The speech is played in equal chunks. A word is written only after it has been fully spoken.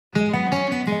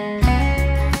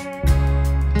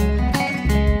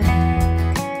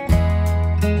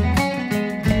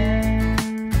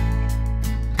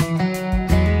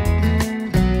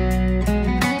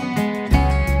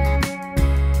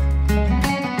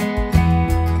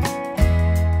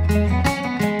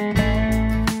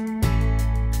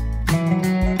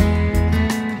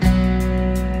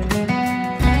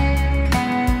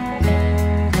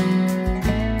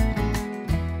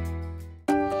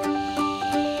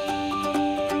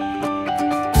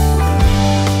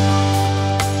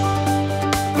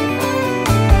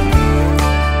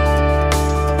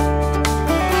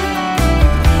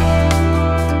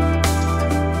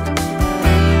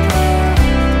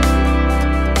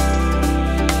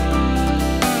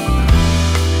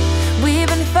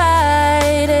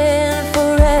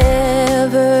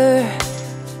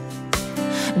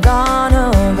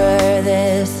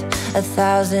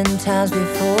1,000 times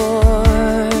before.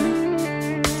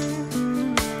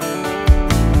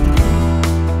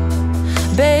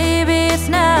 Baby, it's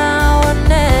now or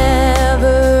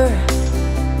never.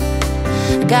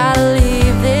 I gotta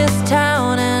leave this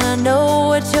town and I know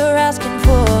what you're asking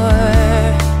for.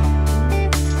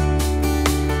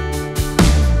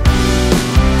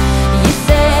 You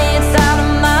say it's out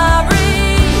of my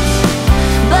reach,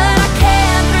 but I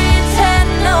can't pretend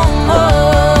no more.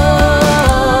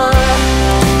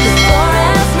 'Cause for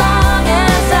as long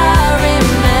as I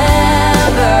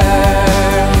remember,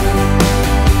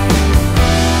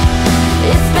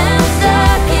 it's been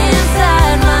stuck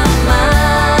inside my mind.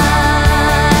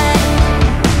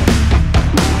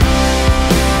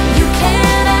 You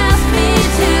can't ask me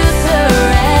to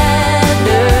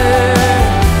surrender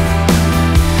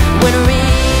when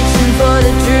reaching for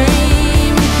the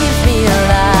dream keeps me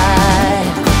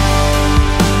alive.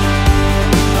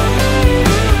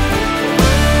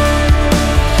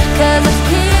 'Cause it's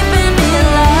keeping me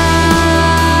alive.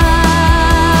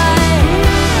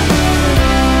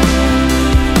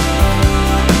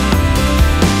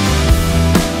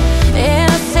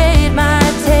 Interstate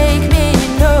might take me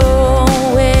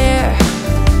nowhere.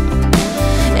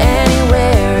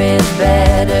 Anywhere is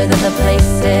better than the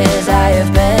places I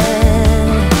have been.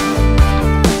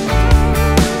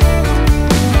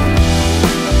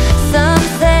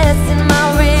 Sunsets in my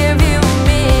rearview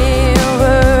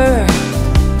mirror,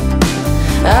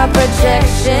 a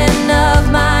projection of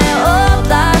my old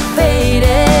life fading.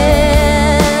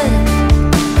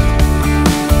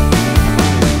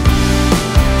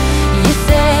 You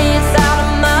say it's out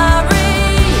of my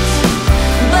reach,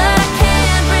 but I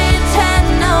can't pretend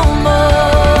no more.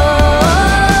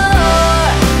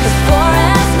 'Cause for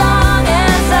as long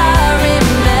as I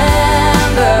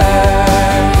remember,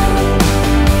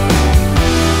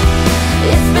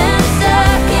 it's been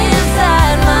stuck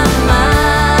inside my mind.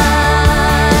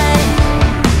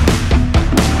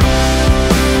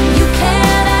 You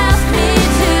can't ask me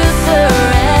to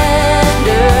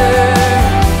surrender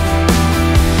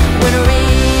when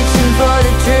reaching for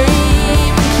the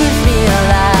dream keeps me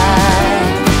alive.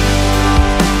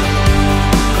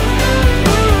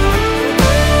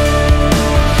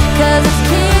 'Cause it's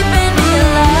keeping me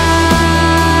alive.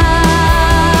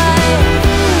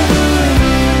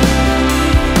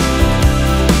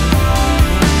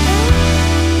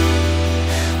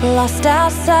 Lost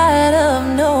outside of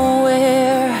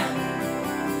nowhere,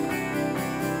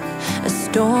 a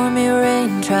stormy rain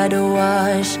tried to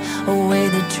wash away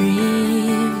the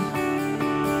dream.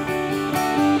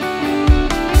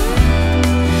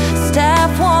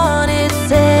 Staff one, it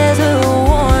says a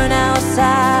worn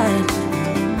outside,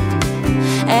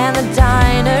 and the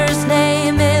diner's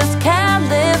name is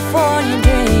California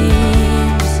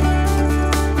Dreams.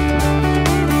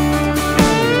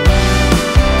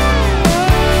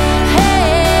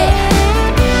 Hey,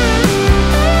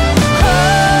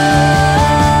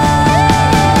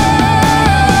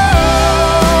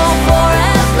 for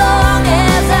as long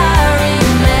as I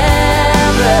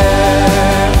remember,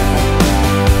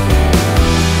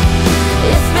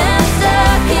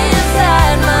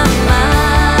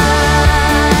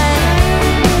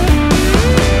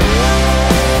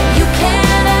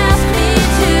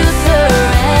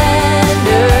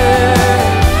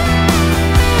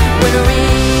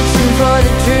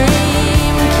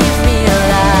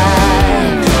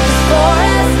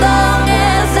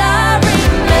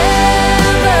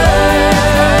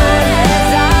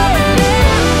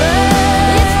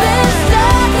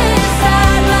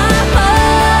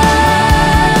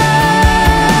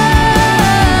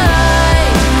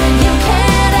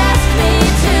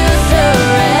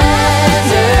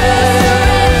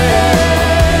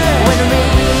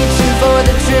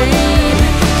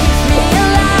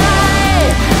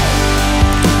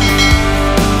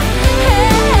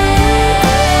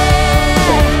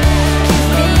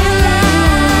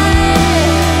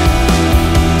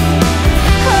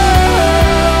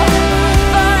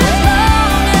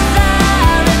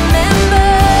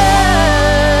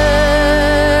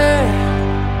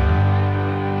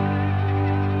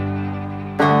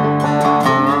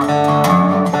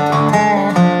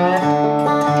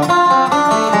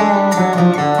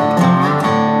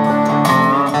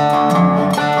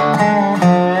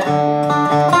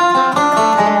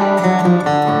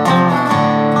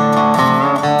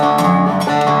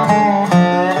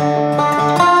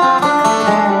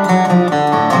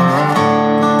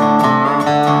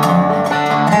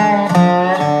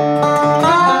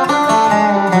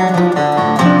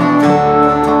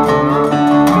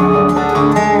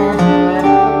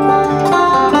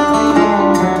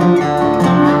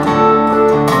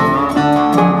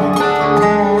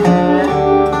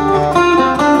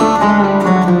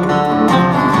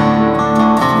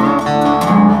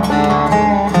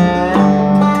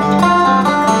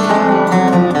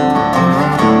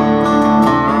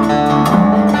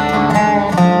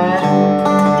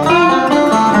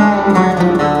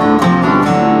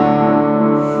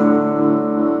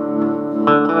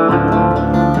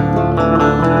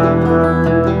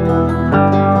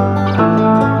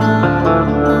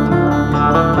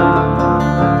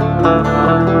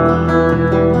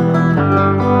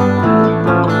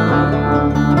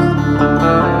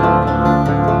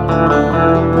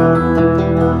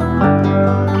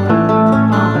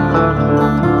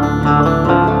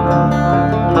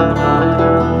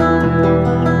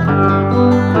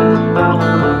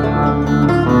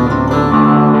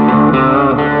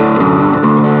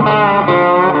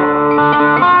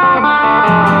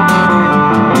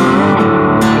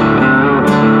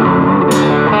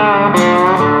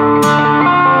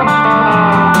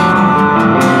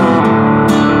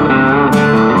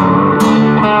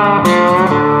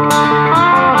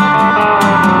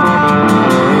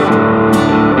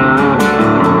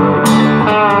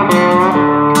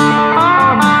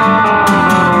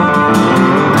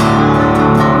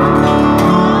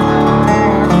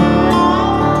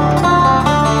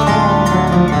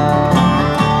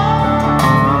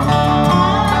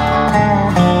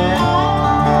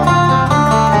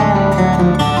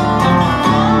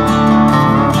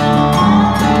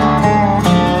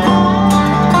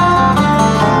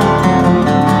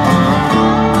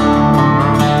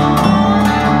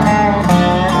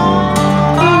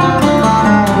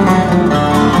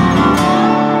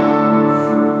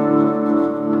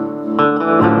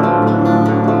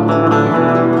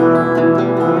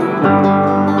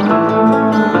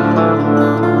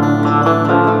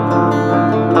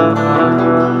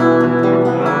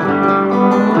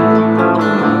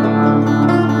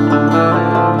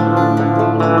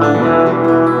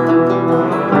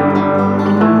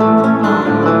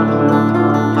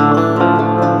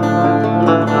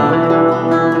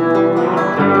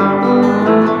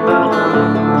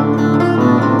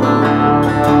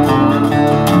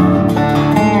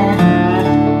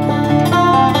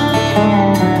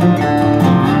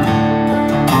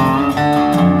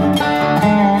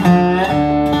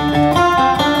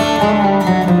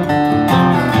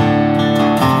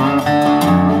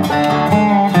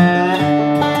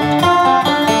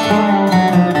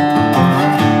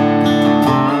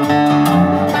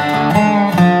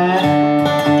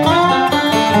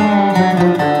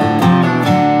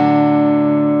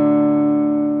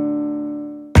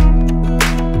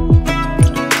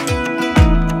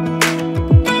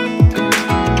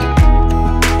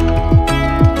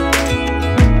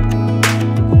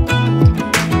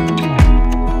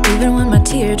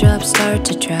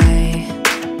 start to dry,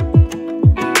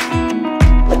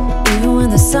 even when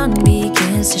the sun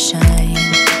begins to shine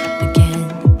again.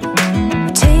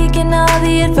 Taking all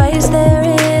the advice there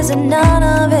is, and none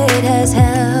of it has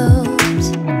helped.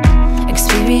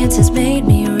 Experience has made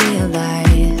me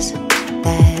realize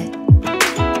that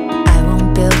I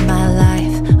won't build my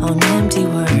life on empty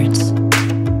words.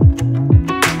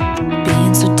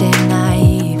 Being so damn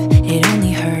naive, it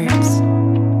only hurts.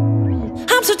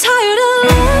 I'm so tired of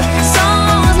love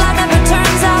songs, life never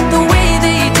turns out the way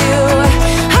they do.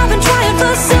 I've been trying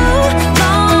for so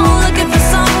long, looking for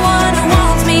someone who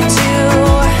wants me to.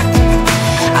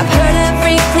 I've heard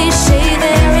every cliche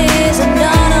there is, and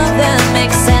none of them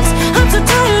make sense. I'm so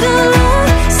tired of love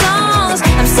songs,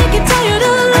 I'm sick and tired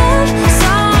of love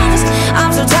songs.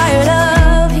 I'm so tired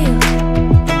of you.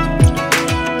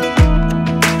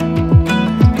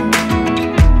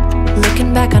 Looking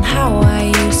back on how I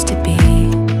used to be,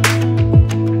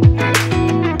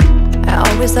 I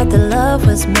always thought that love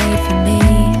was made for me.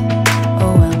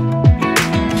 Oh well,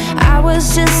 I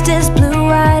was just as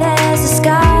blue-eyed as the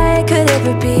sky could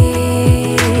ever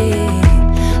be.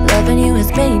 Loving you has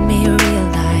made me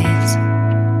realize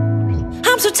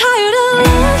I'm so tired of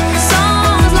love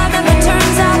songs, life never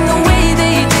turns out the way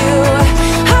they do.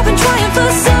 I've been trying for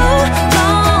so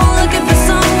long, looking for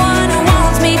someone who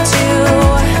wants me to.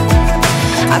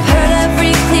 I've heard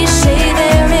every cliche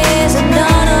there is, and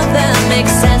none of them make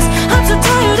sense. I'm so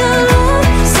tired of love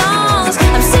songs,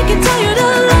 I'm sick and tired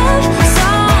of love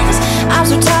songs. I'm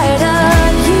so tired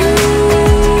of you.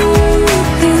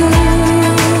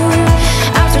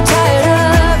 I'm so tired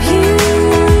of you.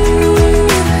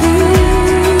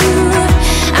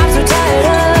 I'm so tired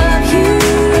of you.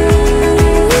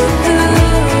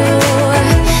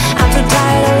 I'm so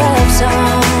tired of love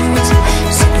songs,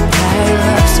 sick and tired of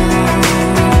love songs.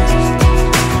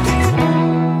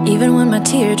 Even when my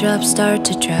teardrops start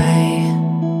to dry,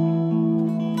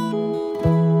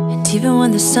 and even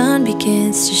when the sun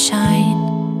begins to shine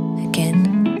again,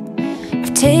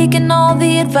 I've taken all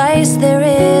the advice there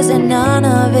is, and none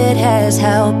of it has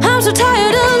helped. I'm so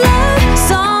tired of love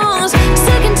songs,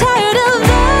 sick and tired of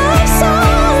love